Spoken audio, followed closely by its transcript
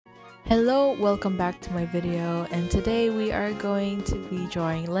Hello, welcome back to my video, and today we are going to be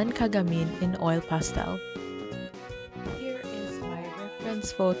drawing kagamine in oil pastel. Here is my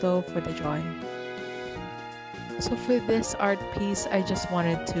reference photo for the drawing. So for this art piece, I just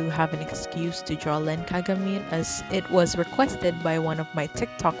wanted to have an excuse to draw kagamine as it was requested by one of my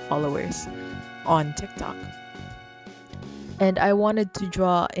TikTok followers on TikTok. And I wanted to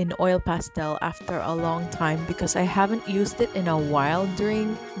draw in oil pastel after a long time because I haven't used it in a while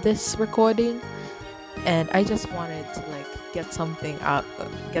during this recording, and I just wanted to get something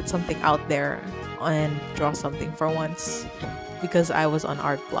out there and draw something for once because I was on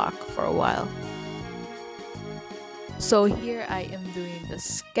art block for a while. So here I am doing the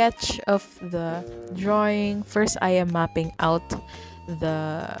sketch of the drawing. First I am mapping out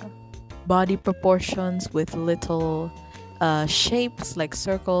the body proportions with little shapes like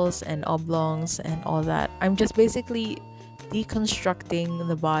circles and oblongs and all that. I'm just basically deconstructing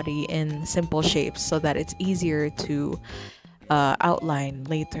the body in simple shapes so that it's easier to outline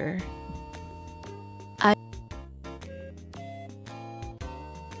later.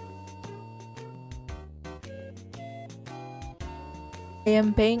 I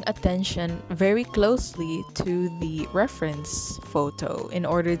am paying attention very closely to the reference photo in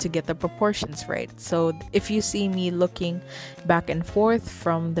order to get the proportions right. So if you see me looking back and forth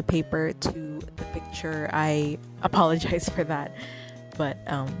from the paper to the picture, I apologize for that. But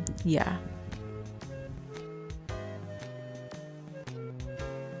yeah.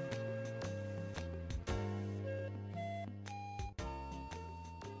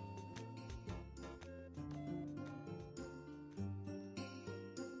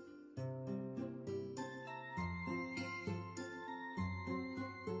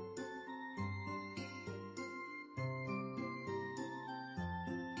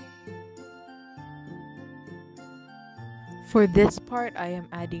 For this part, I am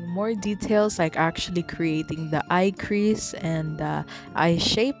adding more details like actually creating the eye crease and the eye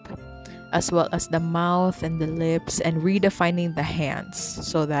shape, as well as the mouth and the lips, and redefining the hands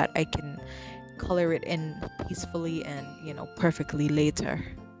so that I can color it in peacefully and, perfectly later.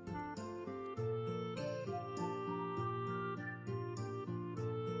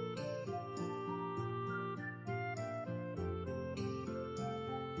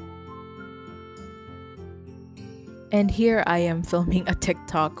 And here I am filming a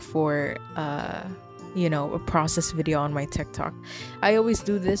TikTok for a process video on my TikTok. I always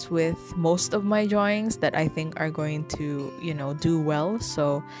do this with most of my drawings that I think are going to, do well.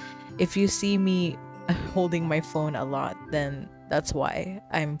 So if you see me holding my phone a lot, then that's why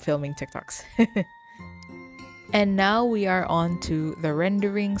I'm filming TikToks. And now we are on to the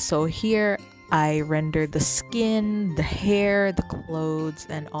rendering. So here I render the skin, the hair, the clothes,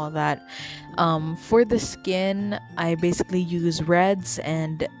 and all that. For the skin, I basically use reds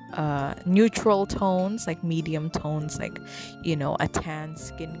and neutral tones, like medium tones, like, a tan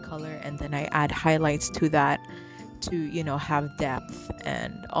skin color. And then I add highlights to that to, have depth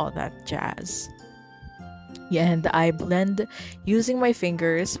and all that jazz. Yeah, and I blend using my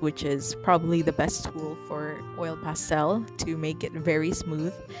fingers, which is probably the best tool for oil pastel to make it very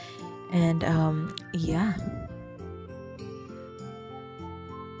smooth. And yeah.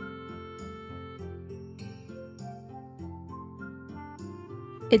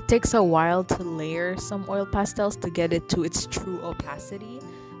 It takes a while to layer some oil pastels to get it to its true opacity,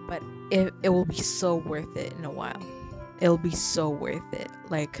 but it will be so worth it in a while. It'll be so worth it.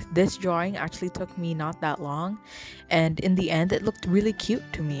 Like, this drawing actually took me not that long, and in the end it looked really cute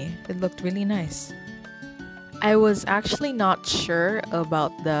to me. It looked really nice. I was actually not sure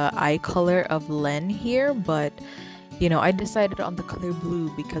about the eye color of Len here, but I decided on the color blue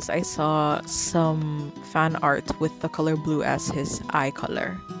because I saw some fan art with the color blue as his eye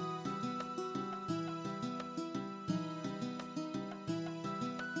color.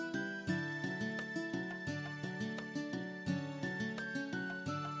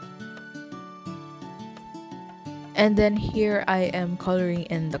 And then here I am coloring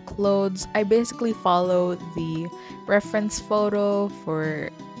in the clothes. I basically follow the reference photo for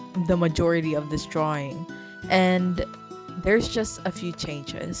the majority of this drawing, and there's just a few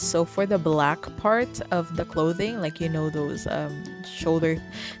changes. So for the black part of the clothing, like those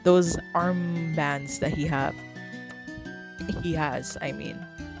those arm bands that he has,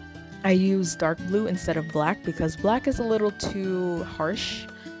 I use dark blue instead of black because black is a little too harsh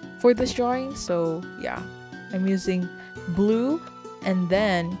for this drawing. So yeah, I'm using blue, and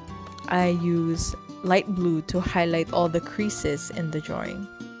then I use light blue to highlight all the creases in the drawing.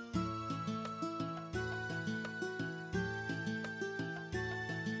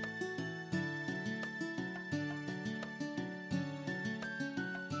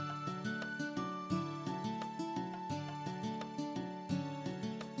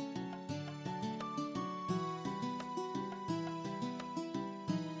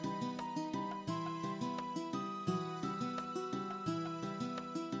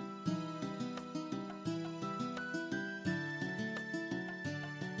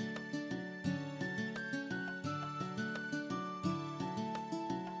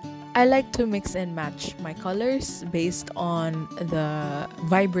 I like to mix and match my colors based on the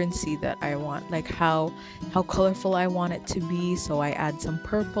vibrancy that I want, like how colorful I want it to be. So I add some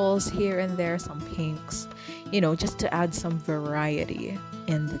purples here and there, some pinks, just to add some variety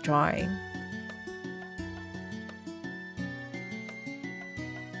in the drawing.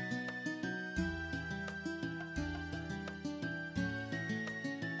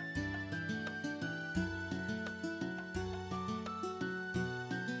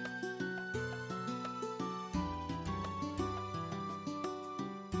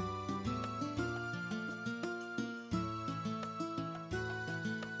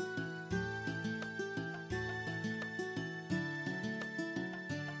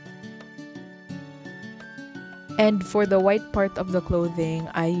 And for the white part of the clothing,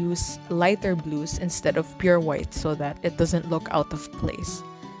 I use lighter blues instead of pure white so that it doesn't look out of place.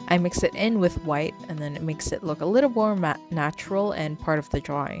 I mix it in with white and then it makes it look a little more natural and part of the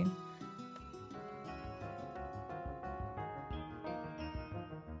drawing.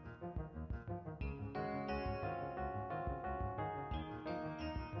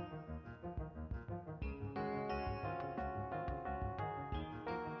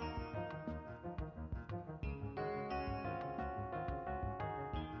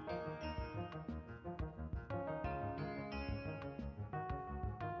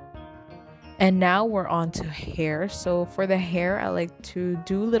 And now we're on to hair. So for the hair, I like to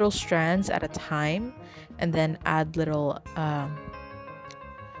do little strands at a time and then add little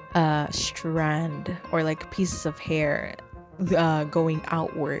strand or like pieces of hair going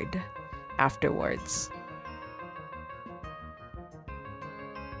outward afterwards.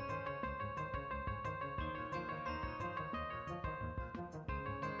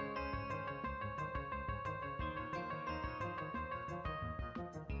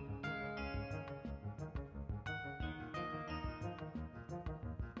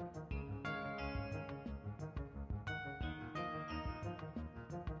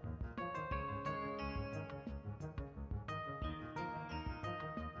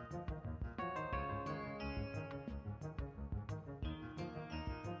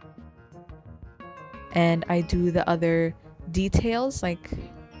 And I do the other details like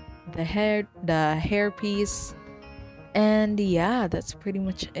the hair piece, and yeah, that's pretty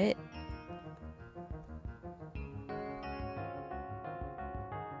much it.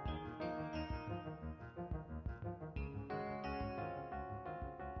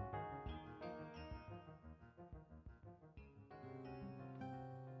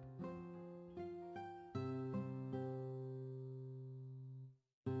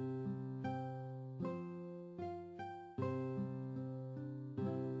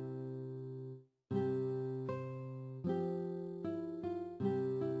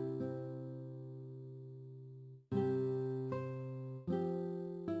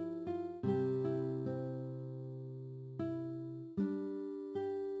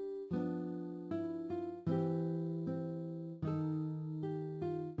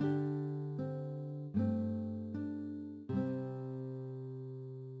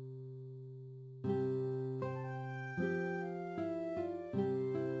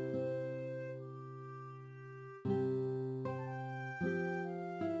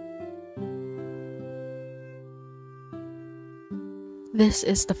 This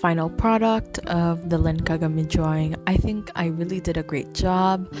is the final product of the kagamine drawing. I think I really did a great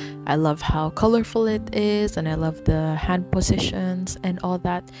job. I love how colorful it is and I love the hand positions and all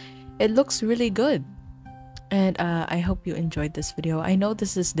that. It looks really good. And I hope you enjoyed this video. I know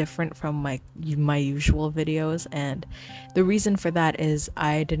this is different from my usual videos, and the reason for that is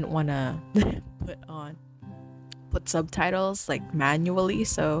I didn't want to put subtitles like manually,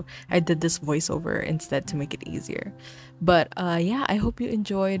 so I did this voiceover instead to make it easier. But yeah, I hope you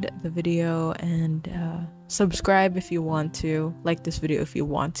enjoyed the video, and subscribe if you want to, like this video if you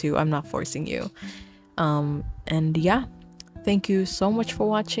want to. I'm not forcing you. And yeah, thank you so much for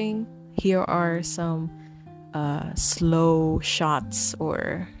watching. Here are some slow shots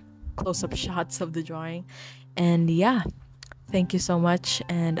or close-up shots of the drawing, and yeah, thank you so much,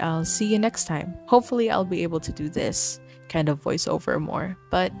 and I'll see you next time. Hopefully I'll be able to do this kind of voiceover more,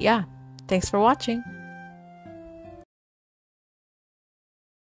 but yeah, thanks for watching.